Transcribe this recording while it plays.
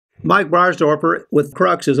Mike Beyersdoerfer with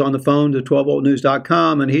Crux is on the phone to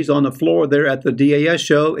 12voltnews.com, and he's on the floor there at the DAS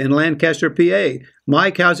show in Lancaster, PA.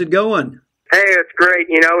 Mike, how's it going? Hey, it's great.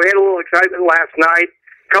 You know, we had a little excitement last night,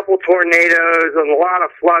 a couple tornadoes and a lot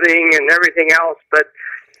of flooding and everything else, but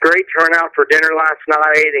great turnout for dinner last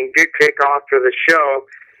night and good kickoff for the show.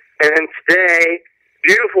 And then today,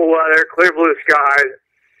 beautiful weather, clear blue skies,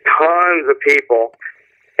 tons of people.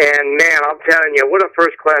 And, man, I'm telling you, what a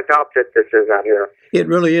first-class outfit this is out here. It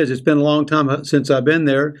really is. It's been a long time since I've been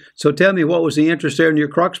there. So tell me, what was the interest there in your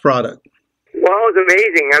Crux product? Well, it was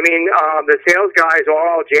amazing. I mean, the sales guys are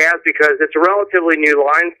all jazzed because it's a relatively new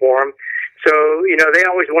line for them. So, you know, they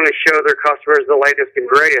always want to show their customers the latest and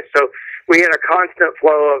greatest. So we had a constant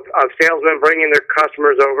flow of salesmen bringing their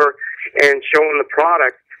customers over and showing the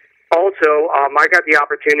product. Also, I got the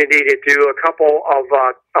opportunity to do a couple of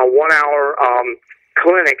one-hour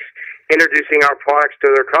clinics introducing our products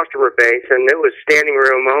to their customer base, and it was standing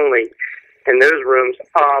room only in those rooms.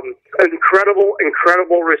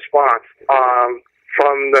 Incredible response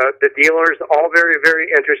from the dealers, all very, very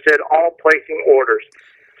interested, all placing orders.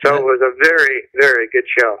 So it was a very, very good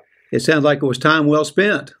show. It sounds like it was time well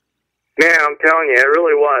spent. Man, I'm telling you, it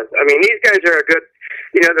really was. I mean, these guys are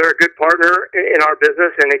they're a good partner in our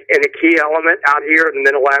business and a key element out here in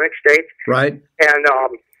the Mid-Atlantic states. Right. And,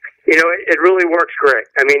 you know, it really works great.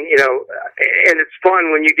 I mean, you know, and it's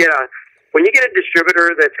fun when you get a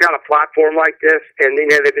distributor that's got a platform like this, and you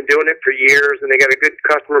know they've been doing it for years, and they got a good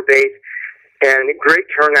customer base and great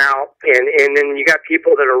turnout, and then you got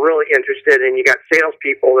people that are really interested, and you got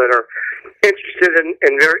salespeople that are interested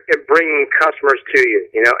in bringing customers to you.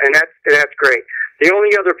 You know, and that's great. The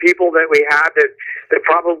only other people that we had that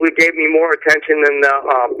probably gave me more attention than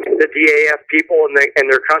the DAF people and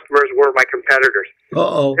their customers were my competitors.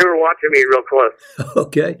 Uh-oh. They were watching me real close.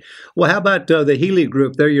 Okay. Well, how about the Healy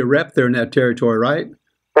Group? They're your rep there in that territory, right?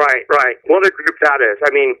 Right. What a group that is.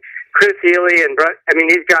 I mean, Chris Healy and Brett, I mean,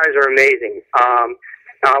 these guys are amazing.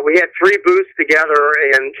 We had 3 booths together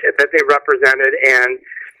and that they represented, and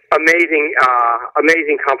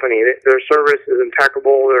amazing company. Their service is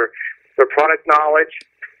impeccable. Their product knowledge,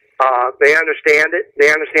 they understand it.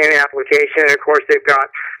 They understand the application, and of course, they've got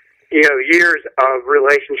years of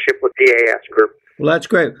relationship with the DAS Group. Well, that's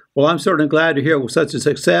great. Well, I'm certainly glad to hear it was such a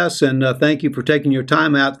success, and thank you for taking your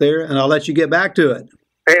time out there. And I'll let you get back to it.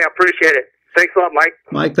 Hey, I appreciate it. Thanks a lot, Mike.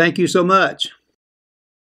 Mike, thank you so much.